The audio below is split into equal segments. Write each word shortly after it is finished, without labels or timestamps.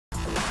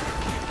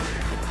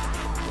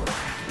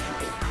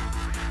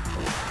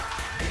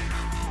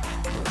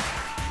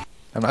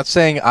I'm not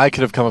saying I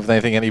could have come up with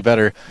anything any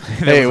better.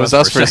 Hey, it was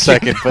us for a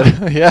second,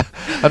 but yeah.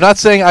 I'm not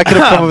saying I could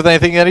have come up with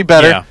anything any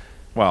better. Yeah.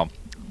 Well,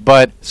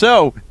 but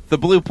so the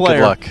blue player.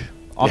 Good luck.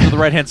 Off to the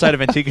right-hand side of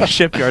Antiga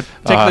Shipyard,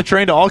 taking the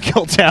train to All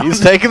Kill Town. He's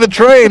taking the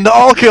train to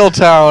All Kill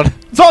Town.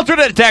 It's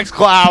alternate attacks,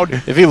 Cloud.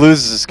 If he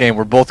loses this game,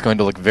 we're both going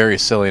to look very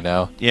silly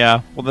now.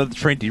 Yeah, well, then the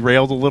train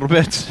derailed a little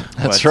bit.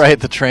 That's right.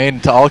 The train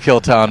to All Kill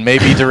Town may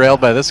be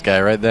derailed by this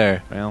guy right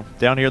there. Well,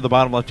 down here at the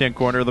bottom left-hand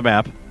corner of the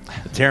map,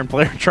 the Terran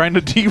player trying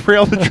to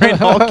derail the train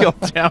to All Kill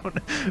Town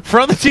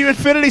from the Team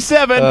Infinity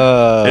 7.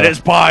 It is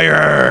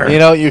Pyre. You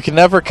know, you can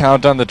never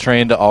count on the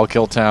train to All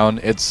Kill Town.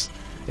 It's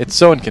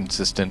so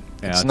inconsistent.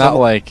 Yeah, it's not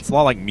like it's a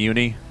lot like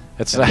Muni.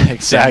 It's not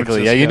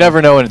exactly. Yeah, you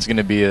never know when it's going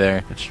to be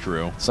there. That's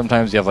true.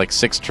 Sometimes you have like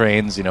 6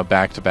 trains, you know,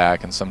 back to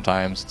back, and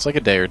sometimes it's like a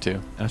day or 2.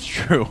 That's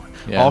true.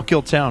 Yeah. All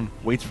Kill Town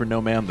waits for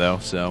no man though.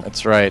 So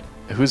that's right.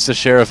 Who's the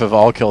sheriff of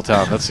All Kill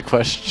Town? That's the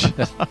question.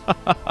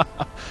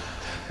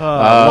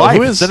 Life.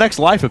 Who is the next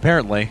Life?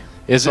 Apparently.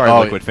 Sorry,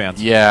 Liquid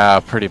fans. Yeah,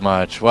 pretty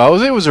much.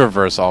 Well, it was a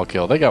reverse all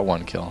kill. They got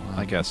 1 kill.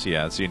 I guess,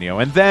 yeah,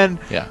 Xenio. And then,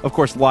 of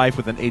course, Life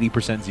with an 80%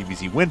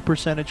 ZVZ win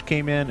percentage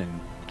came in. And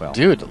well,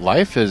 dude,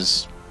 Life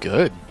is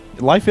good.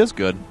 Life is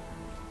good.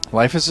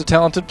 Life is a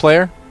talented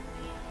player.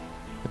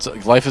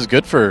 Life is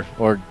good for,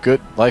 or good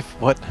life.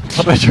 What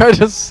am I trying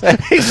to say?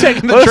 He's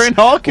taking the train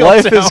all kill.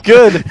 Life is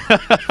good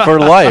for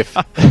life.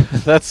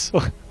 That's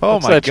what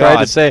I tried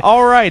to say.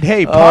 All right,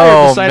 hey,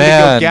 Pyre decided to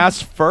go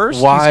gas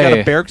first. Why? He's got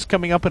a barracks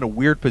coming up in a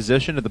weird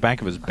position at the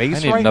back of his base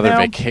right now. I need another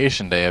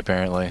vacation day,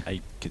 apparently. I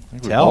could we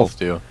tell. Both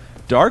do.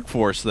 Dark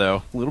Force,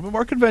 though, a little bit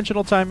more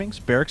conventional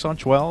timings. Barracks on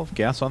 12,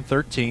 gas on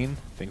 13.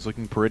 Things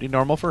looking pretty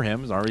normal for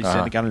him. He's already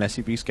sending out an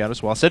SCV scout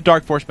as well. Said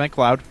Dark Force, meant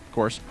Cloud, of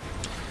course.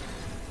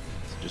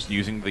 Just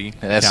using the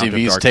and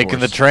SCV's taking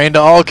the train to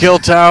All Kill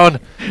Town.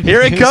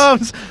 Here he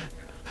comes.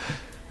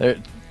 There,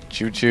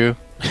 choo-choo.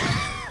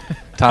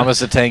 Thomas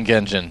the Tank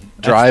Engine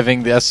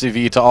driving the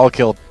SCV to All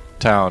Kill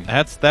Town.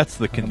 That's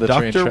the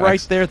conductor right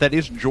there. That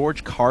is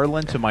George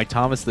Carlin to my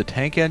Thomas the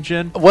Tank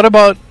Engine. What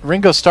about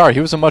Ringo Starr? He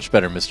was a much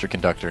better Mr.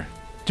 Conductor.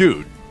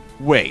 Dude,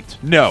 wait.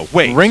 No,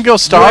 wait. Ringo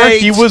Starr?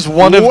 He was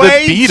one of the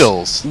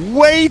Beatles.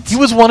 Wait. He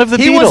was one of the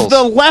Beatles. He was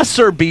the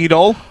lesser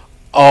Beatle.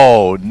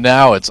 Oh,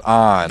 now it's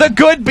on. The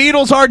good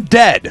Beatles are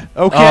dead,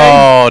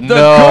 okay? Oh, the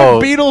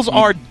good Beatles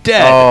are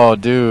dead. Oh,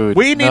 dude.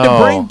 We need to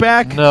bring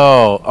back...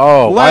 No.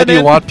 Oh, why do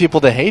you want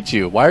people to hate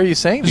you? Why are you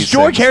saying these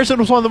George things? Harrison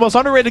was one of the most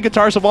underrated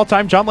guitarists of all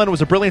time. John Lennon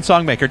was a brilliant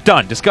songmaker.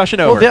 Done. Discussion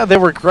over. Well, yeah, they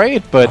were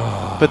great,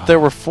 but there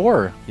were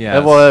 4. Yeah.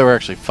 Well, there were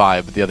actually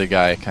 5, but the other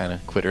guy kind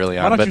of quit early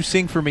on. Why don't you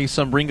sing for me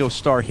some Ringo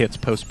Starr hits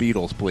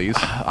post-Beatles, please?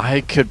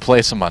 I could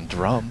play some on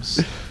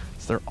drums.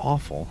 They're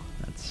awful.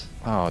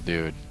 Oh,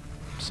 dude.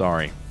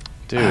 Sorry.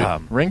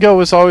 Dude, Ringo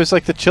was always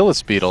like the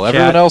chillest Beatle. Chad,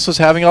 everyone else was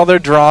having all their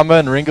drama,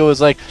 and Ringo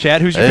was like, Chad,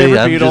 who's your favorite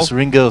Beatle? I'm just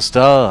Ringo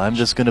Starr. I'm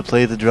just going to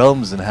play the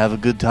drums and have a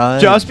good time.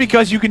 Just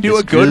because you can do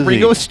a good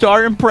Ringo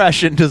Starr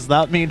impression does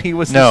not mean he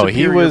was the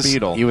superior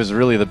Beatle. He was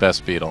really the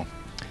best Beatle.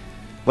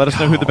 Let us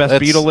know who the best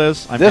Beatle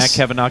is. I'm at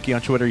Kevinaki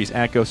on Twitter. He's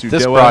at Gosudoa.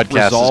 This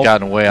broadcast has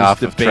gotten way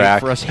off of track.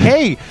 For us.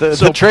 Hey,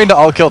 the train to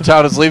All Kill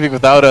Town is leaving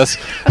without us.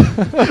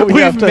 We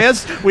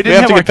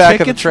didn't have our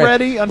tickets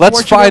ready, unfortunately.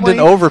 Let's find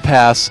an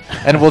overpass,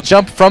 and we'll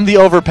jump from the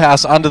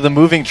overpass onto the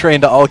moving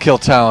train to All Kill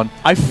Town.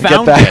 I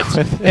found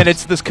it, and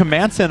it's this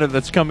command center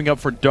that's coming up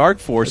for Dark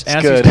Force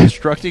as he's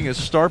constructing his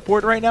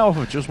starport right now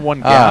with just 1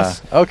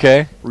 gas.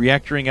 Okay.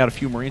 Reactoring out a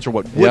few Marines, or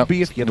what would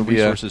be if he had the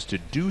resources to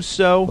do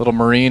so. Little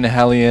Marine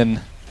Hellion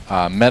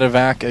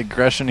medevac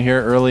aggression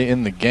here early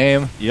in the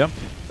game. Yep,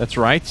 that's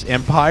right.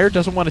 Empire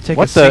doesn't want to take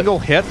a single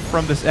hit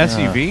from this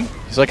SCV.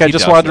 He's like, I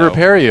just wanted to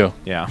repair you.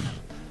 Yeah.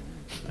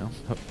 Well,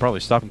 probably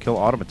stop and kill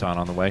Automaton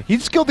on the way. He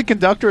just killed the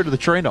conductor to the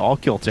train to All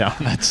Kill Town.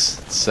 That's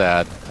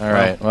sad. All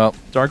right, well.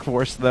 Dark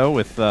Force, though,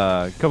 with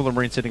a couple of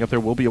Marines sitting up there,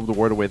 will be able to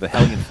ward away the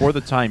Hellion for the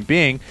time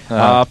being.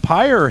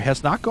 Pyre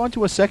has not gone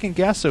to a second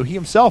gas, so he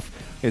himself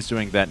is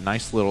doing that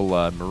nice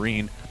little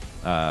Marine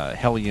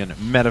Hellion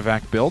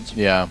medevac build.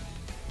 Yeah.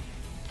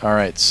 All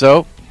right,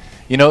 so,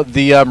 you know,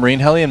 the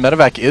Marine Hellion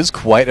medevac is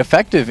quite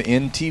effective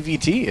in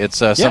TVT. It's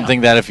something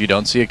that if you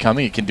don't see it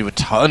coming, it can do a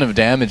ton of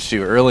damage to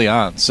you early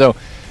on. So,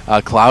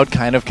 Cloud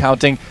kind of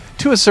counting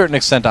to a certain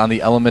extent on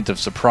the element of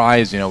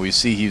surprise. You know, we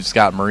see he's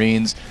got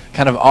Marines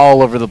kind of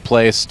all over the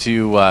place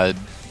to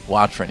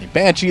watch for any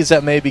Banshees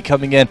that may be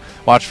coming in,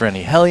 watch for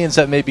any Hellions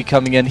that may be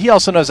coming in. He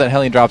also knows that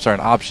Hellion drops are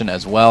an option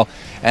as well.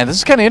 And this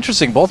is kind of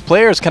interesting. Both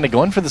players kind of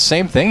going for the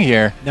same thing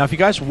here. Now, if you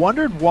guys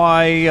wondered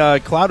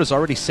why Cloud is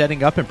already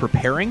setting up and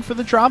preparing for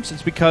the drops,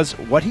 it's because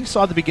what he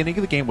saw at the beginning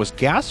of the game was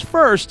gas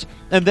first,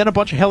 and then a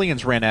bunch of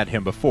Hellions ran at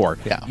him before.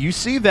 Yeah. You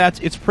see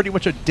that, it's pretty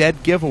much a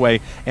dead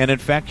giveaway. And in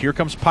fact, here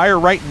comes Pyre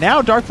right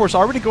now. Dark Force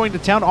already going to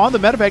town on the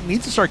medevac,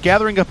 needs to start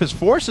gathering up his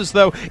forces,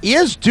 though. He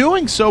is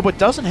doing so, but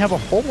doesn't have a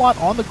whole lot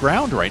on the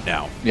ground right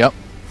now. Yep.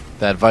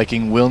 That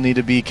Viking will need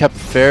to be kept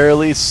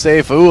fairly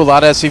safe. Ooh, a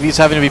lot of SCVs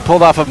having to be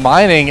pulled off of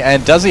mining,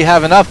 and does he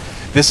have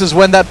enough? This is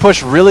when that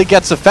push really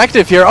gets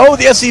effective here. Oh,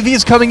 the SCV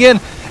is coming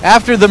in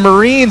after the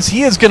Marines.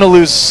 He is going to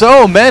lose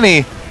so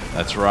many.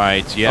 That's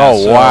right. Yeah.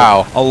 Oh, so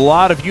wow. A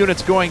lot of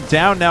units going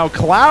down now.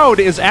 Cloud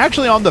is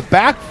actually on the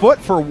back foot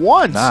for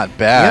once. Not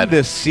bad. In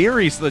this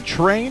series, the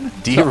train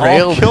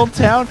derailed. Kill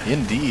Town.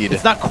 Indeed.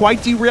 It's not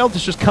quite derailed.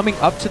 It's just coming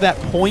up to that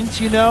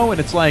point, you know,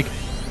 and it's like,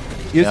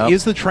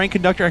 is the train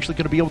conductor actually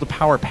going to be able to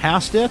power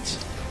past it?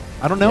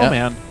 I don't know,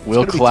 man.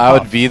 Will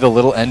Cloud be the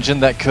little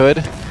engine that could?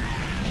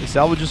 He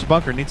salvages a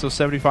bunker. Needs those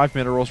 75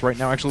 minerals right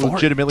now. Actually,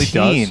 legitimately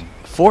does.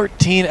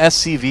 14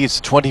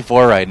 SCVs,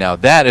 24 right now.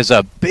 That is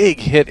a big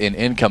hit in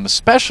income,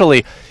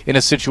 especially in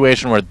a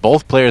situation where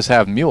both players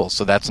have mules.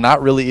 So that's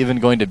not really even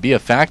going to be a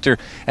factor.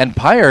 And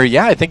Pyre,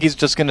 yeah, I think he's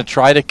just going to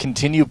try to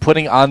continue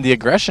putting on the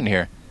aggression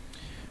here.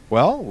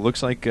 Well,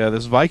 looks like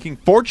this Viking,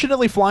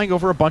 fortunately flying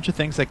over a bunch of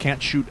things that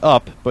can't shoot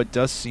up, but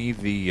does see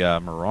the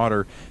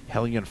Marauder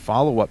Hellion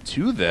follow-up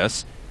to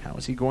this. How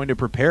is he going to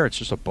prepare? It's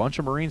just a bunch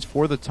of Marines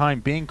for the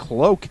time being.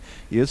 Cloak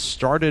is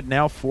started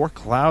now for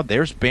Cloud.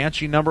 There's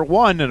Banshee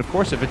 #1, and of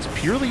course, if it's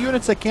purely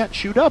units that can't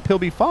shoot up, he'll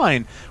be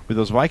fine. With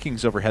those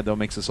Vikings overhead, though,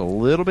 makes this a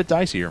little bit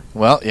dicier.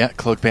 Well, yeah,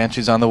 Cloak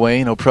Banshee's on the way.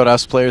 You know,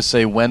 Protoss players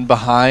say, when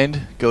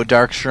behind, go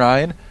Dark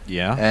Shrine.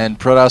 Yeah. And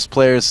Protoss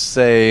players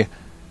say,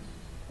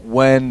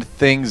 when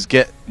things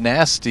get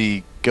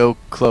nasty, go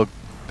Cloak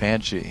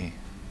Banshee.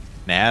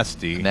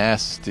 Nasty.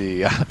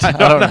 Nasty. I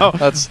don't know.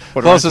 That's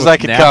close as I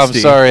could come.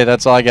 Sorry,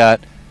 that's all I got.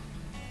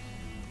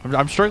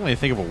 I'm struggling to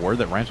think of a word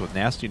that rhymes with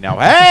nasty now.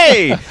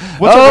 Hey!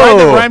 What's a word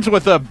that rhymes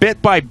with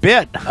bit by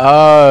bit?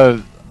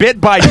 Bit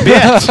by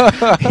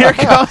bit. Here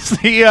comes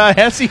the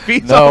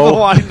SCVs on the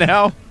line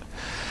now.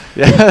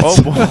 Yes.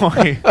 Oh,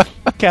 boy.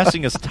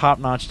 Casting is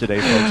top-notch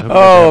today, folks.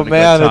 Oh,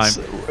 man,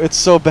 it's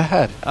so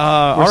bad.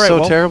 We're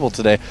so terrible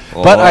today.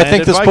 But I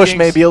think this push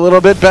may be a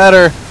little bit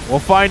better. We'll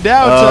find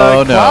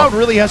out. Cloud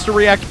really has to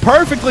react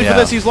perfectly for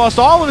this. He's lost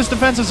all of his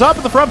defenses up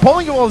in the front,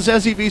 pulling all his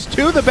SCVs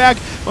to the back.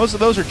 Most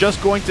of those are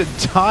just going to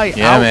die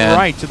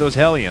outright to those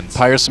Hellions.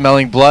 Pyre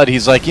smelling blood.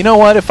 He's like, you know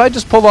what? If I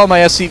just pull all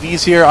my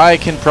SCVs here, I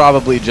can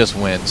probably just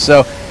win.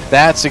 So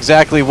that's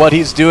exactly what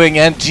he's doing.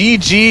 And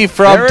GG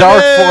from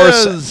Dark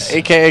Force,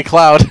 a.k.a.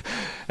 Cloud.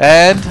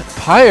 And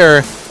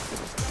Pyre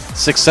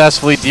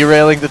successfully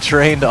derailing the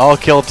train to all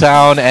kill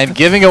town and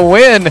giving a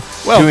win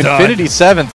to Infinity 7.